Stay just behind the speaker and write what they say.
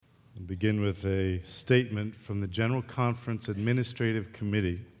I'll begin with a statement from the General Conference Administrative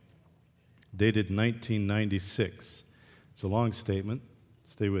Committee dated 1996. It's a long statement.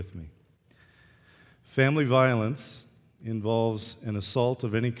 Stay with me. Family violence involves an assault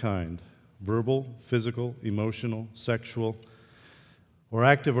of any kind, verbal, physical, emotional, sexual, or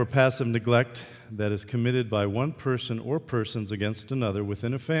active or passive neglect that is committed by one person or persons against another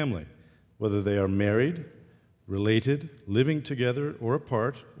within a family, whether they are married, related, living together or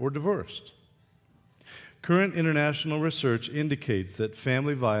apart, or divorced. Current international research indicates that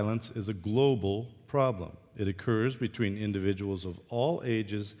family violence is a global problem. It occurs between individuals of all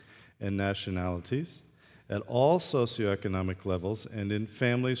ages and nationalities, at all socioeconomic levels, and in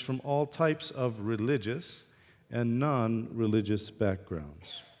families from all types of religious and non-religious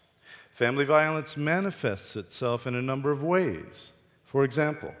backgrounds. Family violence manifests itself in a number of ways. For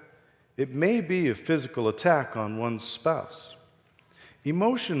example, it may be a physical attack on one's spouse,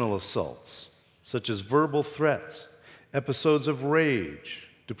 emotional assaults, such as verbal threats, episodes of rage,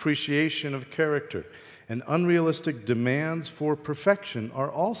 depreciation of character, and unrealistic demands for perfection are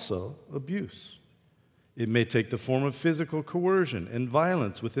also abuse. It may take the form of physical coercion and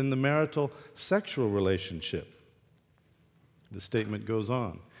violence within the marital sexual relationship. The statement goes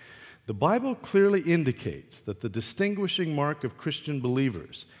on. The Bible clearly indicates that the distinguishing mark of Christian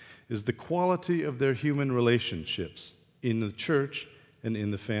believers is the quality of their human relationships in the church and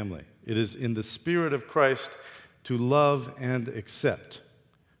in the family. It is in the Spirit of Christ to love and accept,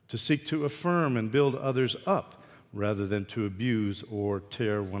 to seek to affirm and build others up rather than to abuse or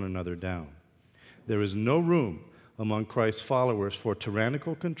tear one another down. There is no room among Christ's followers for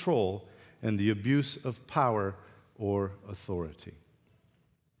tyrannical control and the abuse of power or authority.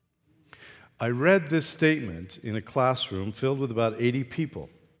 I read this statement in a classroom filled with about 80 people,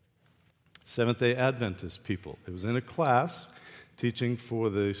 Seventh-day Adventist people. It was in a class teaching for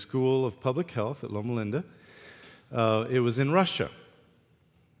the School of Public Health at Loma Linda. It was in Russia,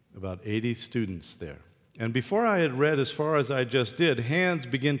 about 80 students there. And before I had read as far as I just did, hands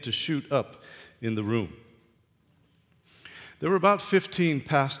began to shoot up in the room. There were about 15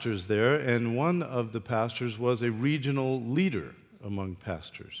 pastors there, and one of the pastors was a regional leader among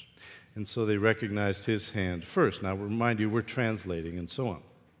pastors. And so they recognized his hand first. Now, remind you, we're translating and so on.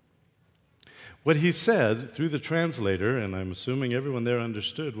 What he said through the translator, and I'm assuming everyone there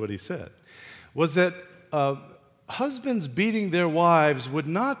understood what he said, was that husbands beating their wives would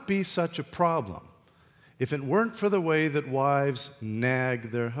not be such a problem if it weren't for the way that wives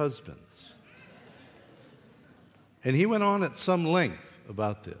nag their husbands. And he went on at some length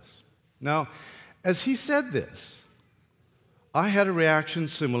about this. Now, as he said this, I had a reaction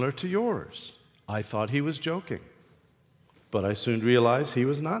similar to yours. I thought he was joking, but I soon realized he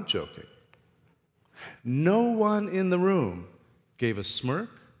was not joking. No one in the room gave a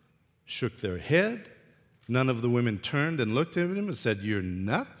smirk, shook their head. None of the women turned and looked at him and said, "You're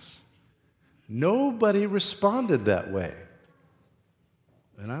nuts." Nobody responded that way.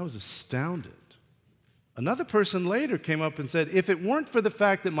 And I was astounded. Another person later came up and said, "If it weren't for the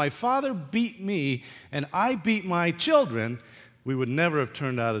fact that my father beat me and I beat my children, we would never have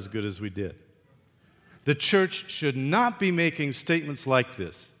turned out as good as we did." The church should not be making statements like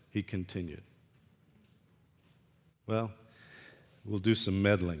this, he continued. Well, we'll do some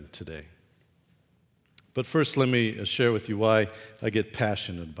meddling today. But first, let me share with you why I get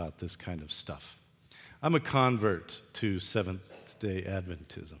passionate about this kind of stuff. I'm a convert to Seventh-day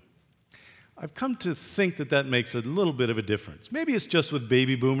Adventism. I've come to think that that makes a little bit of a difference. Maybe it's just with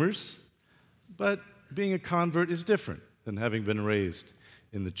baby boomers, but being a convert is different than having been raised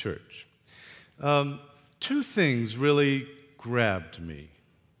in the church. Two things really grabbed me.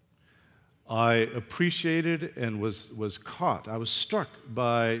 I appreciated and was caught. I was struck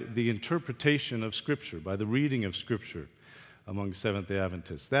by the interpretation of Scripture, by the reading of Scripture among Seventh-day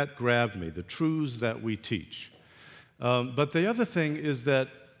Adventists. That grabbed me, the truths that we teach. But the other thing is that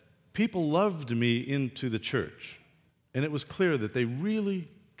people loved me into the church, and it was clear that they really,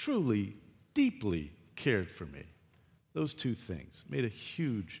 truly, deeply cared for me. Those two things made a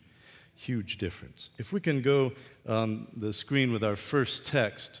huge, huge difference. If we can go on the screen with our first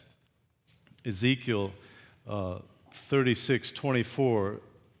text, Ezekiel 36:24,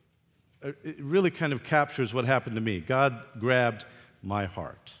 it really kind of captures what happened to me. God grabbed my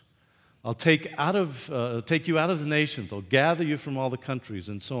heart. I'll take you out of the nations. I'll gather you from all the countries,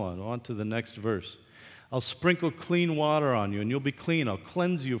 and so on. On to the next verse. I'll sprinkle clean water on you, and you'll be clean. I'll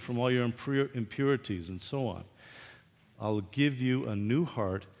cleanse you from all your impurities, and so on. I'll give you a new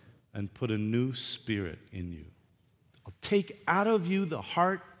heart and put a new spirit in you. I'll take out of you the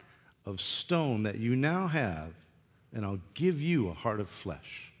heart of stone that you now have, and I'll give you a heart of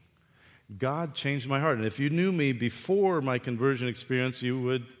flesh. God changed my heart. And if you knew me before my conversion experience, you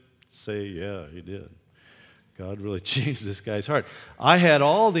would say, yeah, he did. God really changed this guy's heart. I had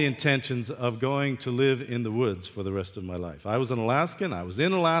all the intentions of going to live in the woods for the rest of my life. I was an Alaskan. I was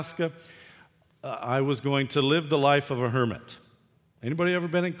in Alaska. I was going to live the life of a hermit. Anybody ever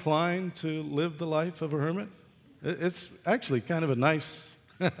been inclined to live the life of a hermit? It's actually kind of a nice...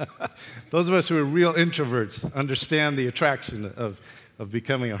 Those of us who are real introverts understand the attraction of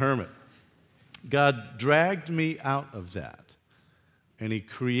becoming a hermit. God dragged me out of that. And he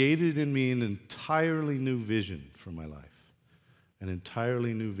created in me an entirely new vision for my life, an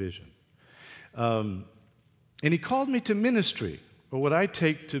entirely new vision. And he called me to ministry, or what I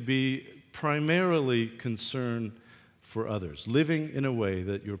take to be primarily concern for others, living in a way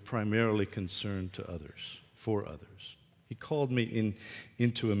that you're primarily concerned to others, for others. He called me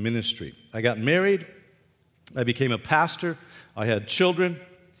into a ministry. I got married. I became a pastor. I had children.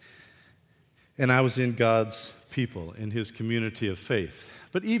 And I was in God's people, in his community of faith.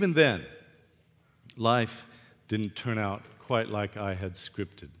 But even then, life didn't turn out quite like I had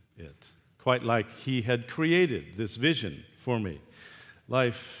scripted it, quite like he had created this vision for me.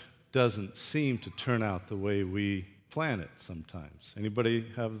 Life doesn't seem to turn out the way we plan it sometimes. Anybody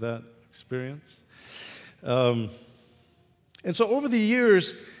have that experience? And so over the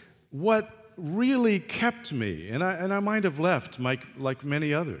years, what really kept me, and I might have left like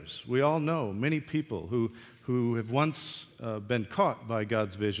many others. We all know many people who have once been caught by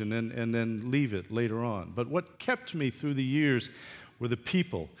God's vision and then leave it later on. But what kept me through the years were the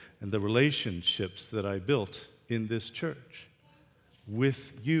people and the relationships that I built in this church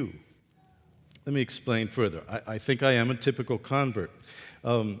with you. Let me explain further. I think I am a typical convert.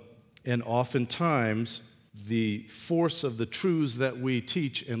 And oftentimes, the force of the truths that we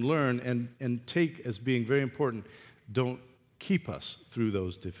teach and learn and take as being very important don't keep us through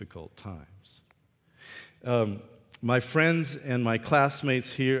those difficult times. My friends and my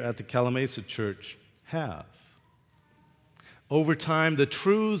classmates here at the Calamasa Church have. Over time, the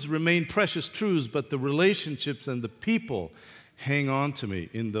truths remain precious truths, but the relationships and the people hang on to me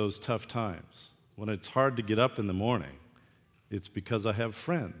in those tough times. When it's hard to get up in the morning, it's because I have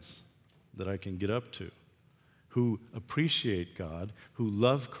friends that I can get up to who appreciate God, who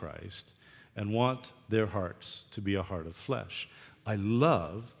love Christ, and want their hearts to be a heart of flesh. I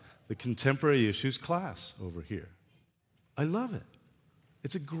love the contemporary issues class over here. I love it.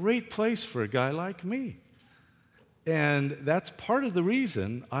 It's a great place for a guy like me. And that's part of the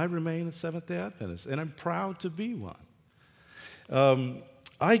reason I remain a Seventh-day Adventist, and I'm proud to be one.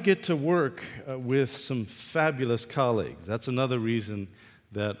 I get to work with some fabulous colleagues. That's another reason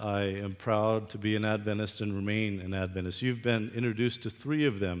that I am proud to be an Adventist and remain an Adventist. You've been introduced to 3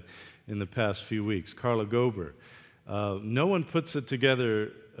 of them in the past few weeks. Carla Gober. No one puts it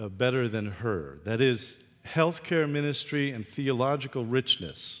together better than her. That is healthcare ministry and theological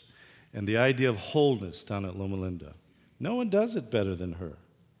richness and the idea of wholeness down at Loma Linda. No one does it better than her.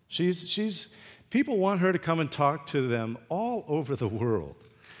 People want her to come and talk to them all over the world.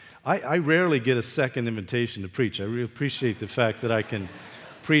 I rarely get a second invitation to preach. I really appreciate the fact that I can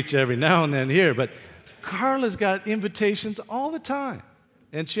preach every now and then here, but Carla's got invitations all the time,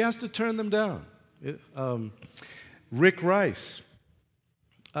 and she has to turn them down. Rick Rice,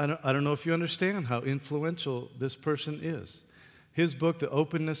 I don't know if you understand how influential this person is. His book, The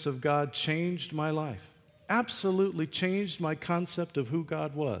Openness of God, changed my life, absolutely changed my concept of who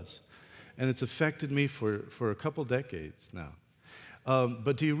God was, and it's affected me for a couple decades now.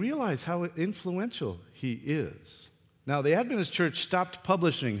 But do you realize how influential he is? Now, the Adventist Church stopped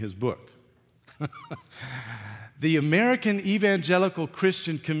publishing his book. The American evangelical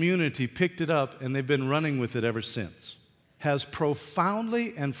Christian community picked it up, and they've been running with it ever since. Has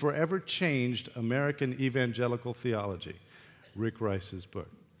profoundly and forever changed American evangelical theology. Rick Rice's book.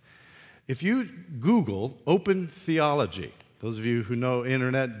 If you Google open theology, those of you who know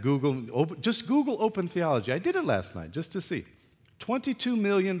internet, just Google open theology. I did it last night just to see.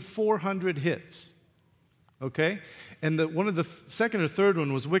 22,400,000 hits. Okay? And one of the second or third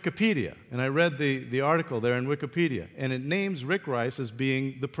one was Wikipedia. And I read the article there in Wikipedia. And it names Rick Rice as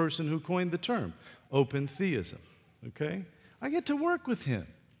being the person who coined the term, open theism. Okay? I get to work with him.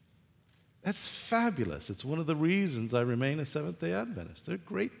 That's fabulous. It's one of the reasons I remain a Seventh-day Adventist. They're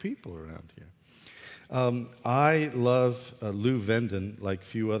great people around here. I love Lou Venden like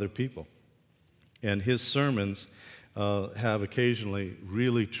few other people. And his sermons have occasionally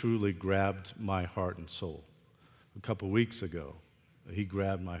really, truly grabbed my heart and soul. A couple weeks ago, he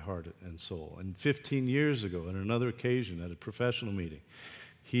grabbed my heart and soul. And 15 years ago, on another occasion at a professional meeting,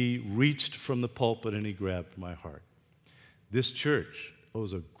 he reached from the pulpit and he grabbed my heart. This church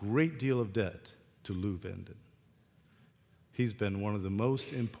owes a great deal of debt to Lou Venden. He's been one of the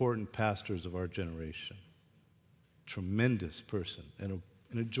most important pastors of our generation. Tremendous person and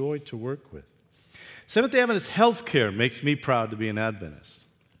a joy to work with. Seventh-day Adventist healthcare makes me proud to be an Adventist.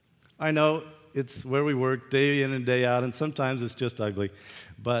 I know it's where we work day in and day out, and sometimes it's just ugly,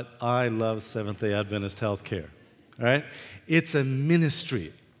 but I love Seventh-day Adventist healthcare. All right? It's a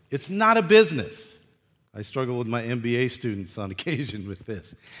ministry. It's not a business. I struggle with my MBA students on occasion with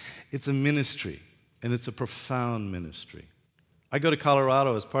this. It's a ministry, and it's a profound ministry. I go to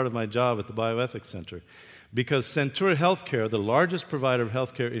Colorado as part of my job at the Bioethics Center because Centura Healthcare, the largest provider of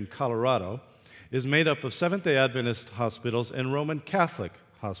healthcare in Colorado, is made up of Seventh-day Adventist hospitals and Roman Catholic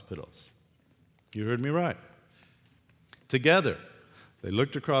hospitals. You heard me right. Together, they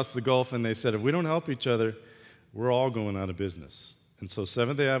looked across the Gulf and they said, if we don't help each other, we're all going out of business. And so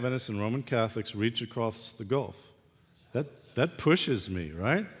Seventh-day Adventists and Roman Catholics reach across the Gulf. That pushes me,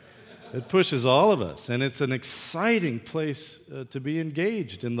 right? It pushes all of us, and it's an exciting place to be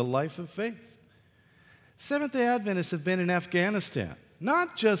engaged in the life of faith. Seventh-day Adventists have been in Afghanistan,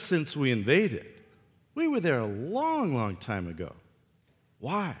 not just since we invaded. We were there a long, long time ago.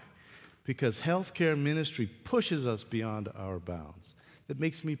 Why? Because healthcare ministry pushes us beyond our bounds. That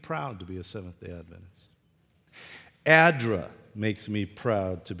makes me proud to be a Seventh-day Adventist. ADRA makes me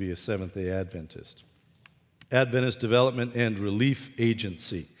proud to be a Seventh-day Adventist. Adventist Development and Relief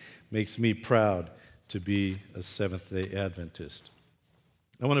Agency makes me proud to be a Seventh-day Adventist.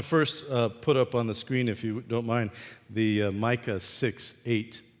 I want to first put up on the screen, if you don't mind, the Micah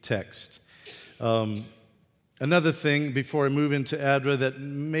 6:8 text. Another thing before I move into ADRA that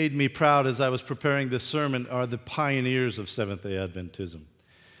made me proud as I was preparing this sermon are the pioneers of Seventh-day Adventism.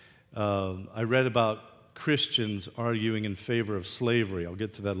 I read about Christians arguing in favor of slavery. I'll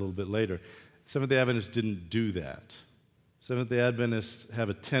get to that a little bit later. Seventh-day Adventists didn't do that. Seventh-day Adventists have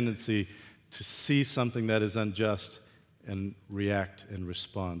a tendency to see something that is unjust and react and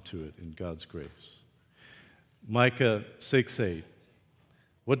respond to it in God's grace. Micah 6:8.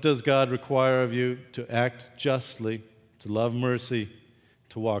 What does God require of you? To act justly, to love mercy,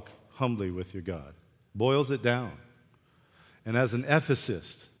 to walk humbly with your God. Boils it down. And as an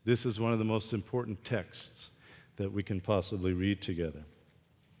ethicist, this is one of the most important texts that we can possibly read together.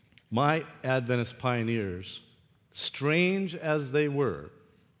 My Adventist pioneers, strange as they were,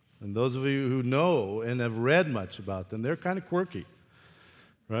 and those of you who know and have read much about them, they're kind of quirky,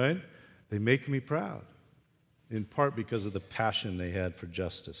 right? They make me proud, in part because of the passion they had for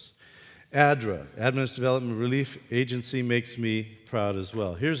justice. ADRA, Adventist Development Relief Agency, makes me proud as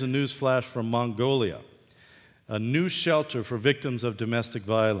well. Here's a news flash from Mongolia, a new shelter for victims of domestic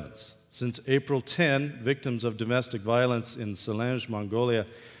violence. Since April 10, victims of domestic violence in Salange, Mongolia,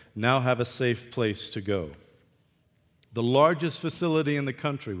 now have a safe place to go. The largest facility in the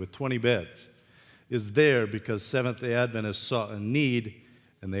country with 20 beds is there because Seventh-day Adventists saw a need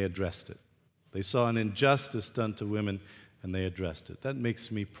and they addressed it. They saw an injustice done to women and they addressed it. That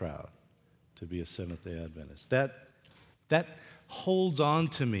makes me proud to be a Seventh-day Adventist. That holds on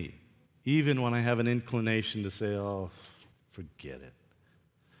to me even when I have an inclination to say, oh, forget it.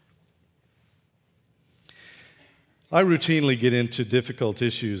 I routinely get into difficult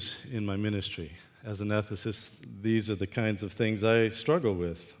issues in my ministry. As an ethicist, these are the kinds of things I struggle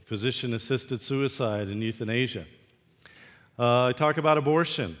with. Physician-assisted suicide and euthanasia. I talk about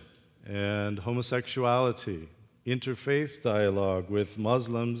abortion and homosexuality, interfaith dialogue with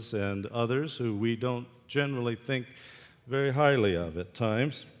Muslims and others who we don't generally think very highly of at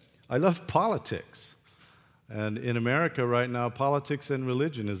times. I love politics. And in America right now, politics and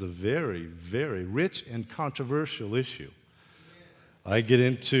religion is a very, very rich and controversial issue. I get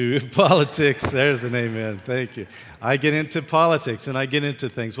into politics. There's an amen. Thank you. I get into politics and I get into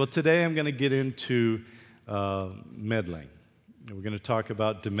things. Well, today I'm going to get into meddling. We're going to talk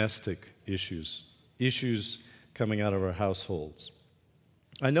about domestic issues coming out of our households.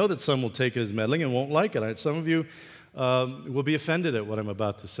 I know that some will take it as meddling and won't like it. Some of you will be offended at what I'm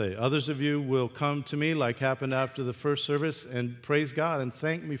about to say. Others of you will come to me, like happened after the first service, and praise God and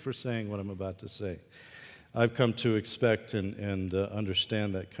thank me for saying what I'm about to say. I've come to expect and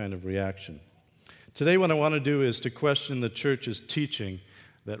understand that kind of reaction. Today what I want to do is to question the church's teaching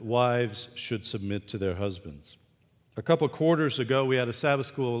that wives should submit to their husbands. A couple quarters ago, we had a Sabbath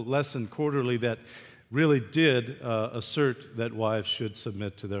school lesson quarterly that really did assert that wives should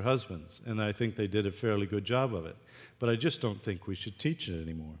submit to their husbands, and I think they did a fairly good job of it. But I just don't think we should teach it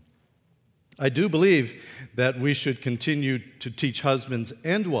anymore. I do believe that we should continue to teach husbands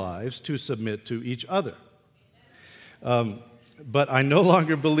and wives to submit to each other. But I no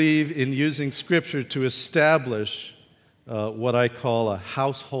longer believe in using Scripture to establish what I call a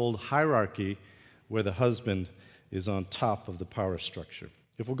household hierarchy where the husband is on top of the power structure.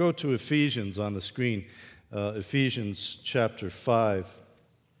 If we'll go to Ephesians on the screen, Ephesians chapter 5,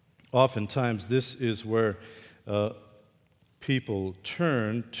 oftentimes this is where people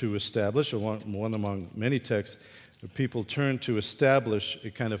turn to establish, or one among many texts, people turn to establish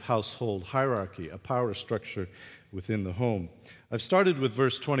a kind of household hierarchy, a power structure within the home. I've started with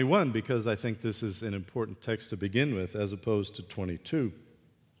verse 21 because I think this is an important text to begin with, as opposed to 22.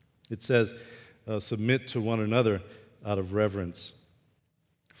 It says, submit to one another out of reverence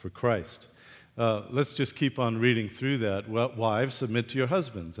for Christ. Let's just keep on reading through that. Well, wives, submit to your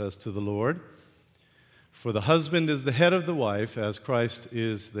husbands as to the Lord. For the husband is the head of the wife, as Christ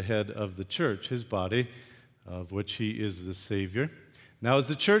is the head of the church, his body, of which he is the Savior. Now, as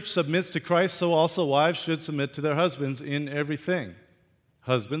the church submits to Christ, so also wives should submit to their husbands in everything.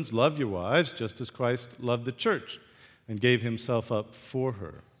 Husbands, love your wives, just as Christ loved the church and gave himself up for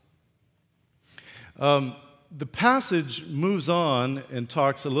her. The passage moves on and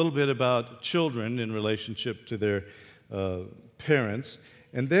talks a little bit about children in relationship to their parents,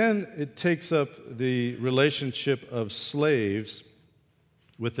 and then it takes up the relationship of slaves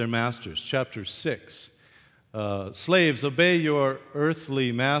with their masters. Chapter 6. Slaves, obey your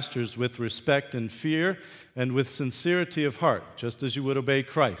earthly masters with respect and fear and with sincerity of heart, just as you would obey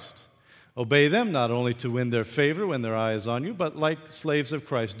Christ. Obey them not only to win their favor when their eye is on you, but like slaves of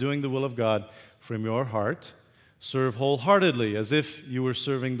Christ, doing the will of God from your heart. Serve wholeheartedly as if you were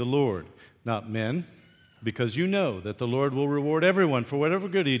serving the Lord, not men, because you know that the Lord will reward everyone for whatever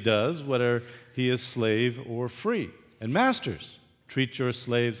good he does, whether he is slave or free. And masters, treat your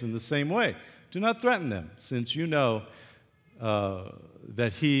slaves in the same way. Do not threaten them, since you know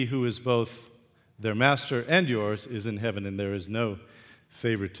that he who is both their master and yours is in heaven, and there is no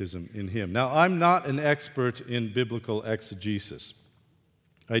favoritism in him. Now, I'm not an expert in biblical exegesis.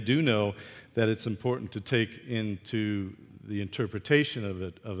 I do know that it's important to take into the interpretation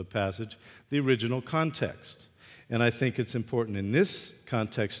of a passage the original context. And I think it's important in this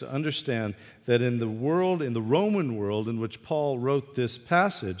context to understand that in the Roman world in which Paul wrote this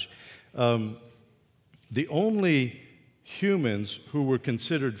passage, the only humans who were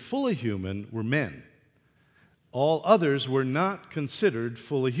considered fully human were men. All others were not considered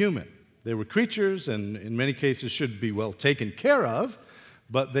fully human. They were creatures and in many cases should be well taken care of,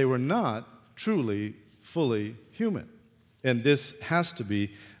 but they were not truly fully human. And this has to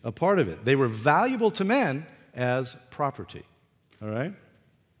be a part of it. They were valuable to men as property. All right?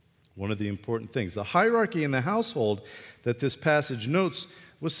 One of the important things. The hierarchy in the household that this passage notes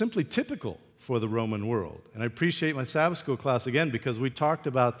was simply typical for the Roman world. And I appreciate my Sabbath school class again because we talked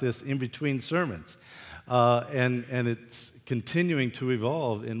about this in between sermons. And it's continuing to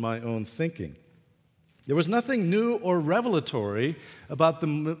evolve in my own thinking. There was nothing new or revelatory about the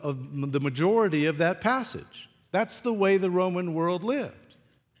majority of that passage. That's the way the Roman world lived.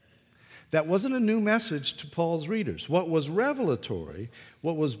 That wasn't a new message to Paul's readers. What was revelatory,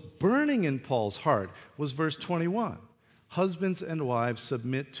 what was burning in Paul's heart, was verse 21. Husbands and wives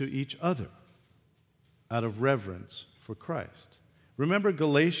submit to each other out of reverence for Christ. Remember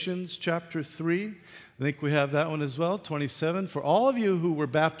Galatians chapter 3? I think we have that one as well, 27. For all of you who were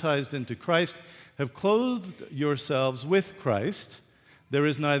baptized into Christ have clothed yourselves with Christ. There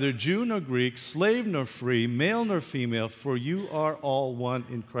is neither Jew nor Greek, slave nor free, male nor female, for you are all one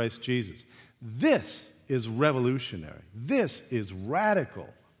in Christ Jesus. This is revolutionary. This is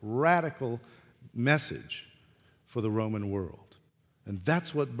radical message for the Roman world. And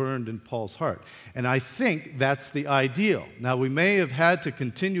that's what burned in Paul's heart. And I think that's the ideal. Now, we may have had to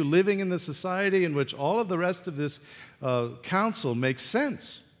continue living in the society in which all of the rest of this counsel makes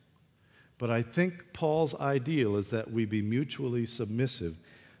sense. But I think Paul's ideal is that we be mutually submissive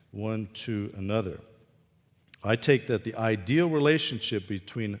one to another. I take that the ideal relationship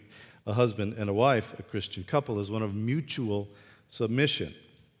between a husband and a wife, a Christian couple, is one of mutual submission.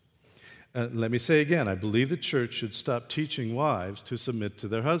 Let me say again, I believe the church should stop teaching wives to submit to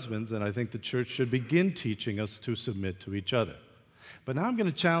their husbands, and I think the church should begin teaching us to submit to each other. But now I'm going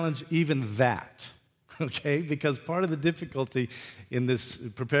to challenge even that. Okay, because part of the difficulty in this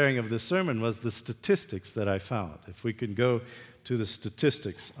preparing of this sermon was the statistics that I found. If we could go to the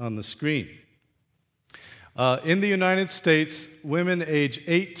statistics on the screen. In the United States, women age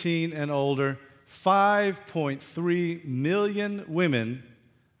 18 and older, 5.3 million women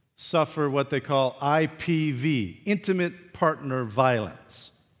suffer what they call IPV, intimate partner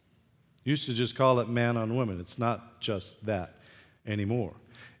violence. Used to just call it man on woman. It's not just that anymore.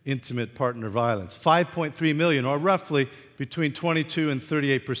 intimate partner violence. 5.3 million, or roughly between 22 and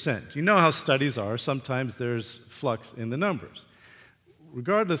 38%. You know how studies are. Sometimes there's flux in the numbers.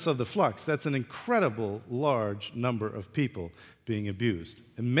 Regardless of the flux, that's an incredible large number of people being abused.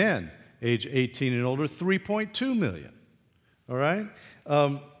 And men, age 18 and older, 3.2 million. All right?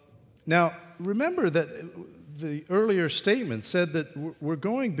 Now, remember that the earlier statement said that we're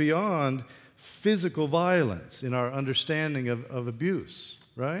going beyond physical violence in our understanding of abuse,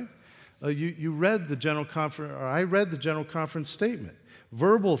 right? You read the General Conference, or I read the General Conference statement.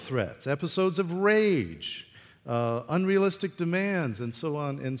 Verbal threats, episodes of rage, unrealistic demands, and so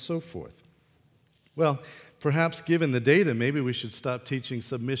on and so forth. Well, perhaps given the data, maybe we should stop teaching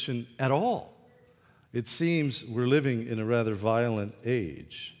submission at all. It seems we're living in a rather violent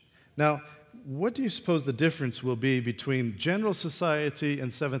age. Now, what do you suppose the difference will be between general society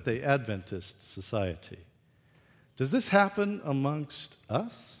and Seventh-day Adventist society? Does this happen amongst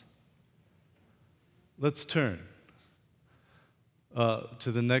us? Let's turn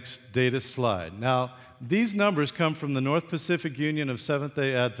to the next data slide. Now, these numbers come from the North Pacific Union of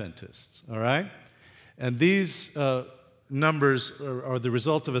Seventh-day Adventists, all right? And these numbers are the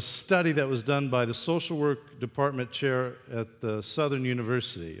result of a study that was done by the social work department chair at the Southern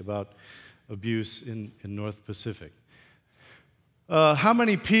University about abuse in North Pacific. How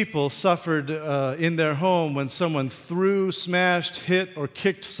many people suffered in their home when someone threw, smashed, hit, or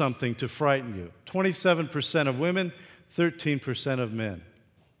kicked something to frighten you? 27% of women, 13% of men.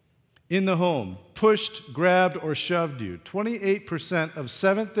 In the home, pushed, grabbed, or shoved you. 28% of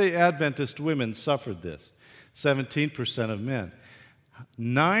Seventh-day Adventist women suffered this. 17% of men.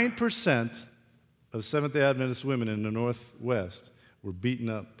 9% of Seventh-day Adventist women in the Northwest were beaten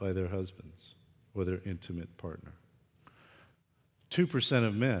up by their husbands or their intimate partner. 2%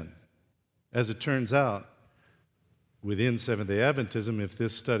 of men. As it turns out, within Seventh-day Adventism, if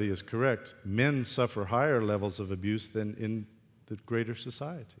this study is correct, men suffer higher levels of abuse than in the greater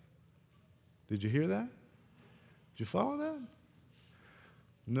society. Did you hear that? Did you follow that?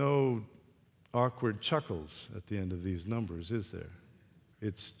 No awkward chuckles at the end of these numbers, is there?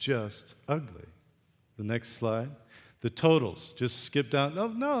 It's just ugly. The next slide. The totals. Just skip down.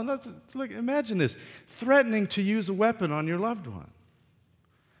 No, look, imagine this. Threatening to use a weapon on your loved one.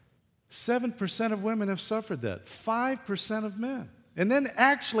 7% of women have suffered that. 5% of men. And then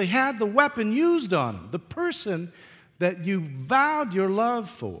actually had the weapon used on them. The person that you vowed your love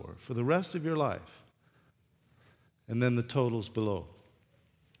for the rest of your life. And then the totals below.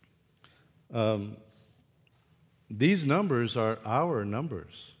 These numbers are our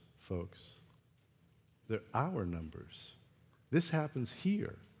numbers, folks. They're our numbers. This happens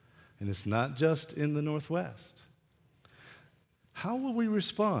here, and it's not just in the Northwest. How will we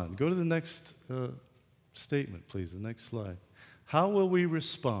respond? Go to the next statement, please, the next slide. How will we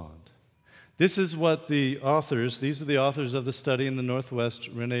respond? This is what these are the authors of the study in the Northwest,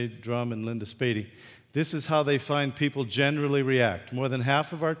 Renee Drum and Linda Spady. This is how they find people generally react. More than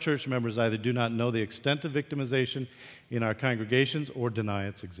half of our church members either do not know the extent of victimization in our congregations or deny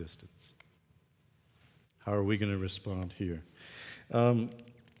its existence. How are we going to respond here?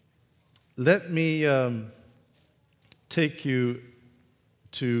 Let me take you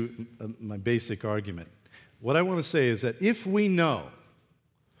to my basic argument. What I want to say is that if we know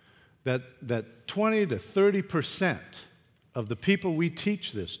that 20 to 30% of the people we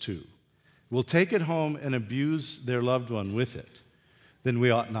teach this to will take it home and abuse their loved one with it, then we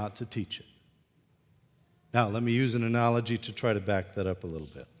ought not to teach it. Now, let me use an analogy to try to back that up a little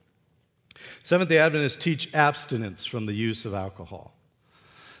bit. Seventh-day Adventists teach abstinence from the use of alcohol.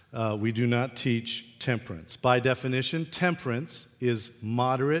 We do not teach temperance. By definition, temperance is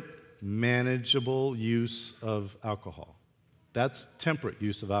moderate, manageable use of alcohol. That's temperate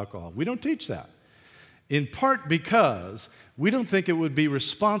use of alcohol. We don't teach that. In part because we don't think it would be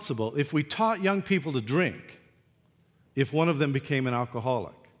responsible if we taught young people to drink if one of them became an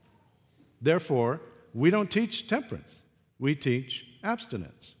alcoholic. Therefore, we don't teach temperance. We teach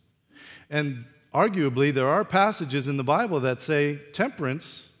abstinence. And arguably, there are passages in the Bible that say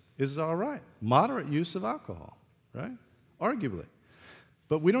temperance is all right. Moderate use of alcohol, right? Arguably.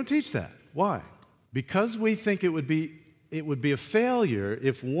 But we don't teach that. Why? Because we think it would be a failure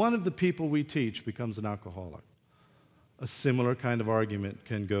if one of the people we teach becomes an alcoholic. A similar kind of argument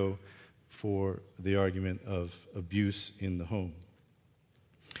can go for the argument of abuse in the home.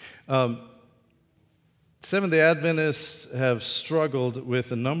 Seventh-day Adventists have struggled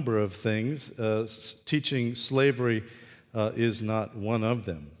with a number of things. Teaching slavery is not one of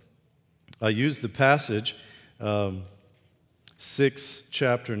them. I use the passage,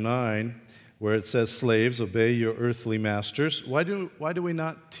 chapter 9, where it says, slaves, obey your earthly masters. Why do we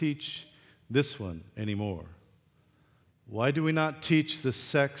not teach this one anymore? Why do we not teach the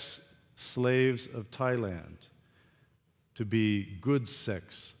sex slaves of Thailand to be good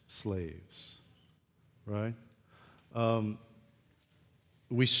sex slaves? Right?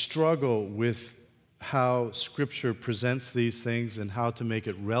 We struggle with how Scripture presents these things and how to make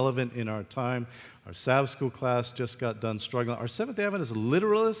it relevant in our time. Our Sabbath school class just got done struggling. Are Seventh-day Adventists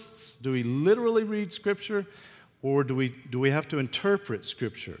literalists? Do we literally read Scripture, or do we have to interpret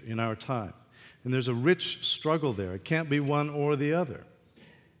Scripture in our time? And there's a rich struggle there. It can't be one or the other.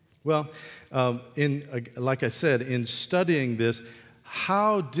 Well, like I said, in studying this,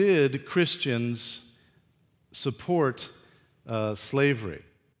 how did Christians support slavery?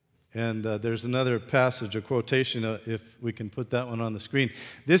 And there's another passage, a quotation, if we can put that one on the screen.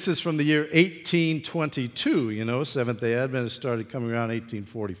 This is from the year 1822. Seventh-day Adventists started coming around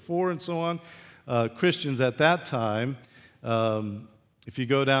 1844 and so on. Christians at that time, if you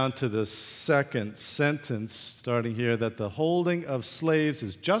go down to the second sentence, starting here, that the holding of slaves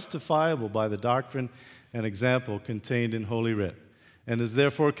is justifiable by the doctrine and example contained in Holy Writ, and is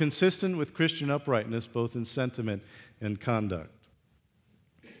therefore consistent with Christian uprightness both in sentiment and conduct.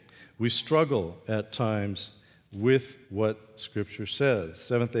 We struggle at times with what Scripture says.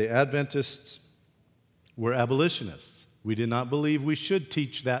 Seventh-day Adventists were abolitionists. We did not believe we should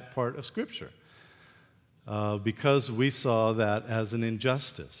teach that part of Scripture because we saw that as an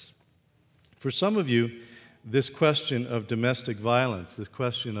injustice. For some of you, this question of domestic violence, this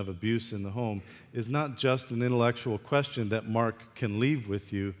question of abuse in the home, is not just an intellectual question that Mark can leave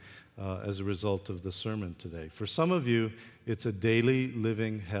with you as a result of the sermon today. For some of you, it's a daily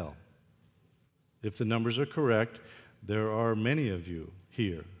living hell. If the numbers are correct, there are many of you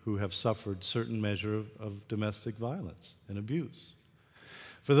here who have suffered certain measure of domestic violence and abuse.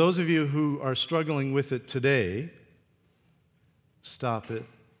 For those of you who are struggling with it today, stop it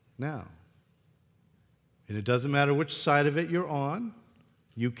now. And it doesn't matter which side of it you're on,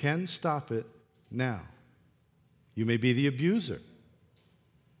 you can stop it now. You may be the abuser.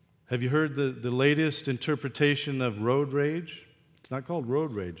 Have you heard the latest interpretation of road rage? It's not called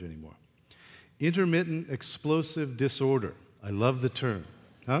road rage anymore. Intermittent explosive disorder. I love the term.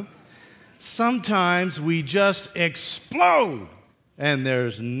 Sometimes we just explode, and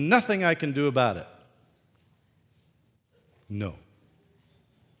there's nothing I can do about it. No.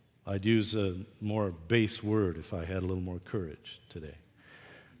 I'd use a more base word if I had a little more courage today.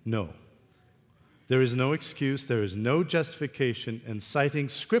 No. There is no excuse, there is no justification, and citing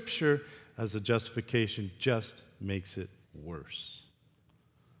Scripture as a justification just makes it worse.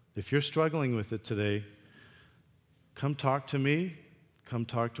 If you're struggling with it today, come talk to me. Come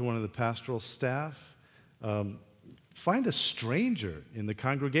talk to one of the pastoral staff. Find a stranger in the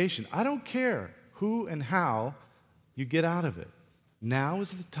congregation. I don't care who and how you get out of it. Now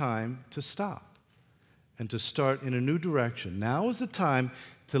is the time to stop and to start in a new direction. Now is the time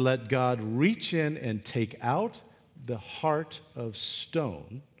to let God reach in and take out the heart of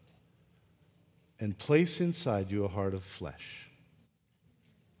stone and place inside you a heart of flesh.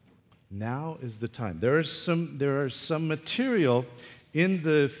 Now is the time. There are some material in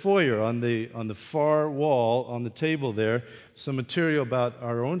the foyer on the far wall on the table there. Some material about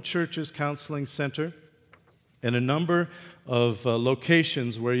our own church's counseling center and a number of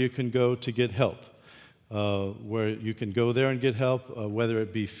locations where you can go to get help. Where you can go there and get help, whether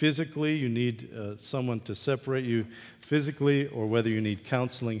it be physically, you need someone to separate you physically, or whether you need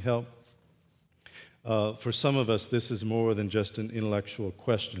counseling help. For some of us, this is more than just an intellectual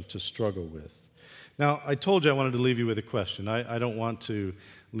question to struggle with. Now, I told you I wanted to leave you with a question. I don't want to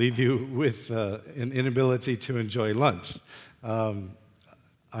leave you with an inability to enjoy lunch.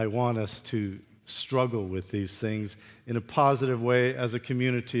 I want us to struggle with these things in a positive way as a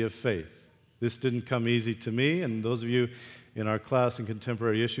community of faith. This didn't come easy to me, and those of you in our class in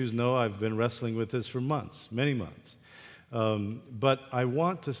Contemporary Issues know I've been wrestling with this for months, many months. But I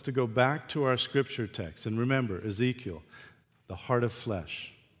want us to go back to our Scripture text and remember Ezekiel, the heart of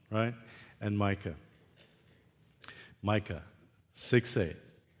flesh, right? And Micah. Micah 6:8.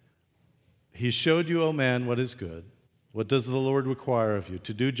 He showed you, O man, what is good. What does the Lord require of you?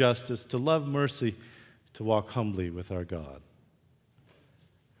 To do justice, to love mercy, to walk humbly with our God.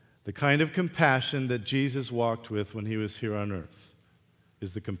 The kind of compassion that Jesus walked with when he was here on earth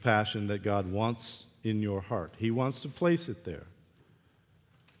is the compassion that God wants in your heart. He wants to place it there.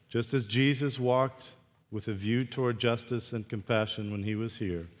 Just as Jesus walked with a view toward justice and compassion when he was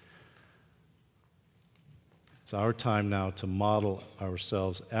here, it's our time now to model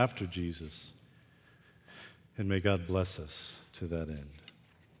ourselves after Jesus, and may God bless us to that end.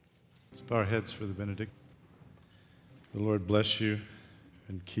 Let's bow our heads for the benediction. The Lord bless you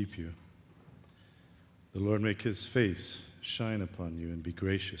and keep you. The Lord make his face shine upon you and be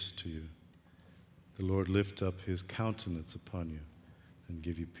gracious to you. The Lord lift up his countenance upon you and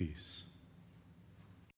give you peace.